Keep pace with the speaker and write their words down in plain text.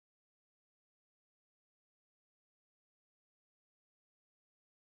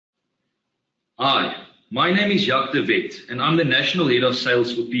Hi, my name is Jacques de Wet, and I'm the National Head of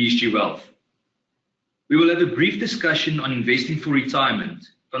Sales for PSG Wealth. We will have a brief discussion on investing for retirement,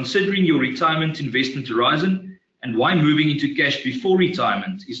 considering your retirement investment horizon and why moving into cash before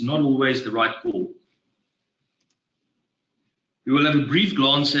retirement is not always the right call. We will have a brief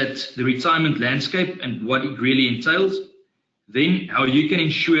glance at the retirement landscape and what it really entails, then how you can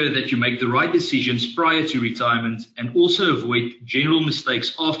ensure that you make the right decisions prior to retirement and also avoid general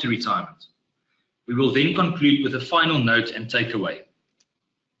mistakes after retirement. We will then conclude with a final note and takeaway.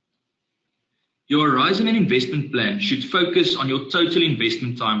 Your horizon and investment plan should focus on your total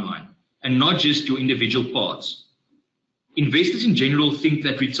investment timeline and not just your individual parts. Investors in general think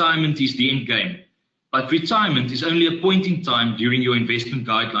that retirement is the end game, but retirement is only a point in time during your investment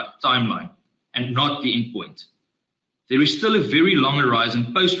timeline and not the end point. There is still a very long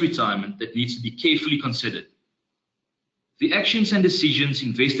horizon post-retirement that needs to be carefully considered. The actions and decisions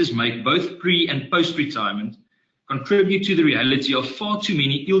investors make both pre- and post-retirement contribute to the reality of far too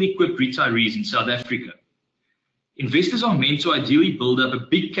many ill-equipped retirees in South Africa. Investors are meant to ideally build up a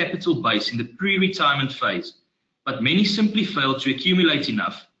big capital base in the pre-retirement phase, but many simply fail to accumulate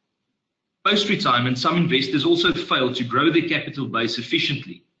enough. Post-retirement, some investors also fail to grow their capital base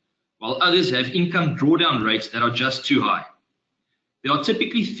efficiently, while others have income drawdown rates that are just too high. There are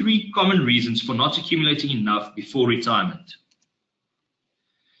typically three common reasons for not accumulating enough before retirement.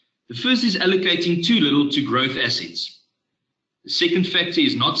 The first is allocating too little to growth assets. The second factor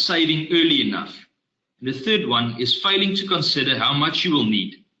is not saving early enough. And the third one is failing to consider how much you will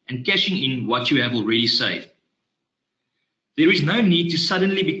need and cashing in what you have already saved. There is no need to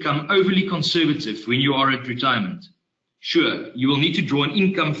suddenly become overly conservative when you are at retirement. Sure, you will need to draw an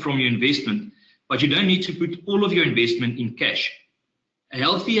income from your investment, but you don't need to put all of your investment in cash. A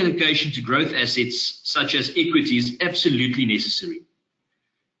healthy allocation to growth assets such as equity is absolutely necessary.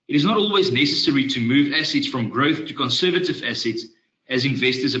 It is not always necessary to move assets from growth to conservative assets as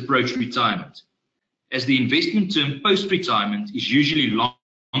investors approach retirement, as the investment term post-retirement is usually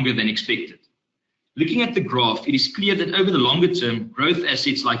longer than expected. Looking at the graph, it is clear that over the longer term, growth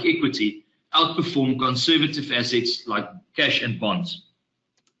assets like equity outperform conservative assets like cash and bonds.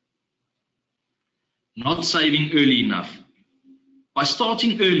 Not saving early enough. By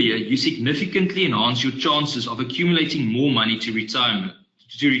starting earlier, you significantly enhance your chances of accumulating more money to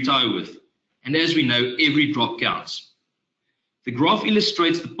retire with. And as we know, every drop counts. The graph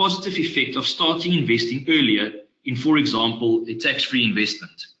illustrates the positive effect of starting investing earlier in, for example, a tax-free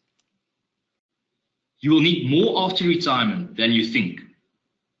investment. You will need more after retirement than you think.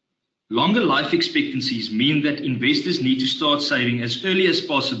 Longer life expectancies mean that investors need to start saving as early as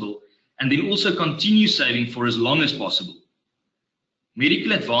possible and then also continue saving for as long as possible.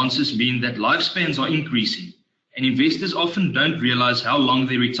 Medical advances mean that lifespans are increasing, and investors often don't realize how long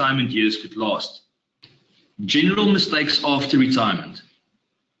their retirement years could last. General mistakes after retirement.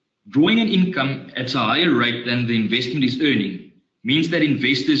 Drawing an income at a higher rate than the investment is earning means that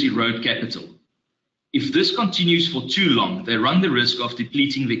investors erode capital. If this continues for too long, they run the risk of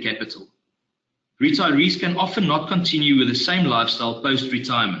depleting their capital. Retirees can often not continue with the same lifestyle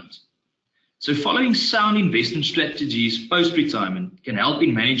post-retirement. So following sound investment strategies post-retirement can help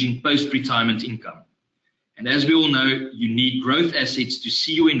in managing post-retirement income. And as we all know, you need growth assets to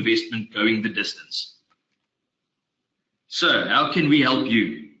see your investment going the distance. So how can we help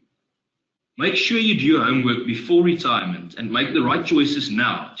you? Make sure you do your homework before retirement and make the right choices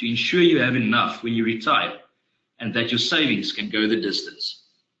now to ensure you have enough when you retire and that your savings can go the distance.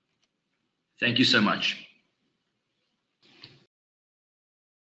 Thank you so much.